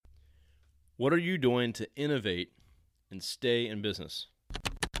What are you doing to innovate and stay in business?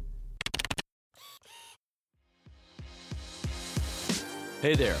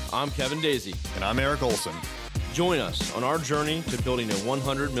 Hey there, I'm Kevin Daisy. And I'm Eric Olson. Join us on our journey to building a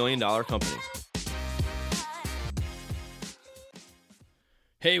 $100 million company.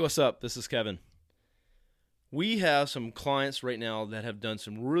 Hey, what's up? This is Kevin. We have some clients right now that have done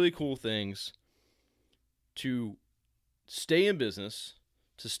some really cool things to stay in business,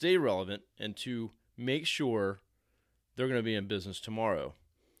 to stay relevant, and to make sure they're going to be in business tomorrow.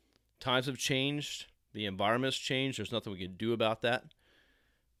 Times have changed. The environment's changed. There's nothing we can do about that.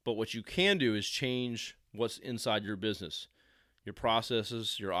 But what you can do is change what's inside your business. Your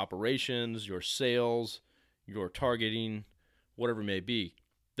processes, your operations, your sales, your targeting, whatever it may be.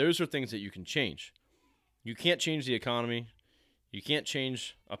 Those are things that you can change. You can't change the economy. You can't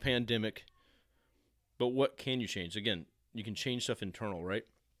change a pandemic. But what can you change? Again, you can change stuff internal, right?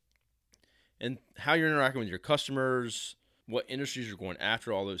 And how you're interacting with your customers, what industries you're going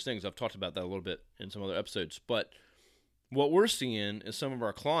after, all those things. I've talked about that a little bit in some other episodes. But what we're seeing is some of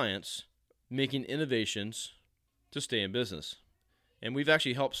our clients making innovations to stay in business. And we've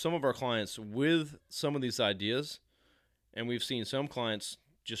actually helped some of our clients with some of these ideas. And we've seen some clients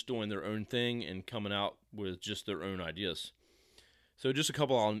just doing their own thing and coming out with just their own ideas. So just a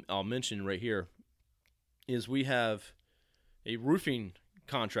couple I'll mention right here is we have a roofing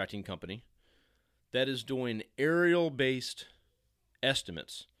contracting company that is doing aerial-based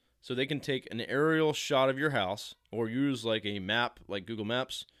estimates. So they can take an aerial shot of your house or use like a map, like Google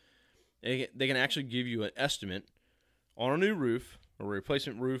Maps. They can actually give you an estimate on a new roof or a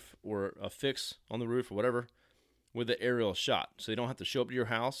replacement roof or a fix on the roof or whatever with the aerial shot. So they don't have to show up to your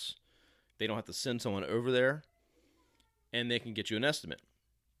house. They don't have to send someone over there. And they can get you an estimate.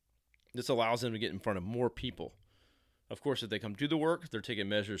 This allows them to get in front of more people. Of course, if they come do the work, they're taking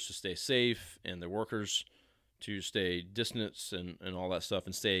measures to stay safe and their workers to stay distance and all that stuff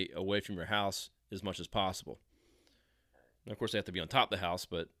and stay away from your house as much as possible. And of course, they have to be on top of the house,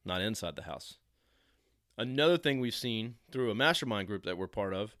 but not inside the house. Another thing we've seen through a mastermind group that we're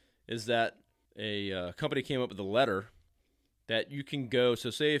part of is that a company came up with a letter that you can go. So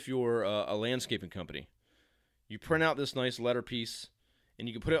say if you're a landscaping company, you print out this nice letter piece and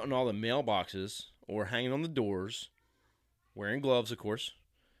you can put it on all the mailboxes or hanging on the doors, wearing gloves, of course,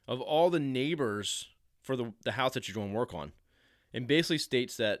 of all the neighbors for the house that you're doing work on. And basically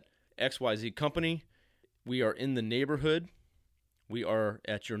states that XYZ company, we are in the neighborhood. We are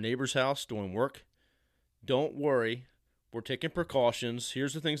at your neighbor's house doing work. Don't worry. We're taking precautions.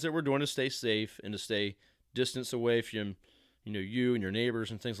 Here's the things that we're doing to stay safe and to stay distance away from, you and your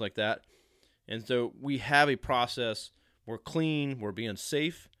neighbors and things like that. And so we have a process. We're clean. We're being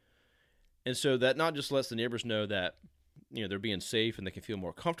safe. And so that not just lets the neighbors know that, they're being safe and they can feel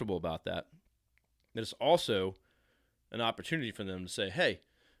more comfortable about that. It's also an opportunity for them to say, hey,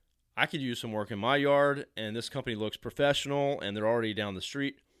 I could use some work in my yard and this company looks professional and they're already down the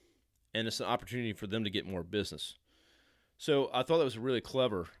street. And it's an opportunity for them to get more business. So I thought that was really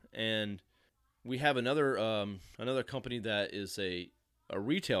clever. And we have another company that is a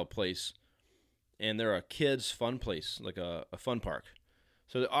retail place, and they're a kids' fun place, like a fun park.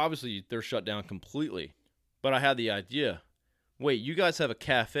 So obviously they're shut down completely. But I had the idea, wait, you guys have a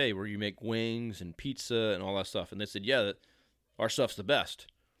cafe where you make wings and pizza and all that stuff. And they said, yeah, our stuff's the best.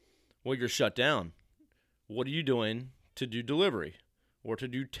 Well, you're shut down. What are you doing to do delivery or to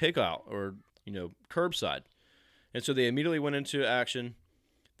do takeout or, curbside? And so they immediately went into action.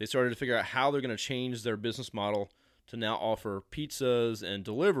 They started to figure out how they're going to change their business model to now offer pizzas and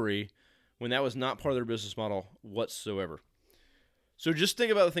delivery when that was not part of their business model whatsoever. So just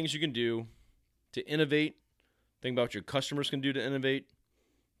think about the things you can do to innovate. Think about what your customers can do to innovate.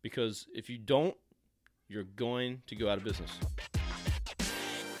 Because if you don't, you're going to go out of business.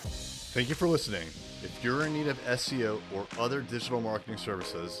 Thank you for listening. If you're in need of SEO or other digital marketing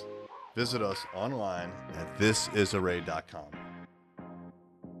services, visit us online at thisisarray.com.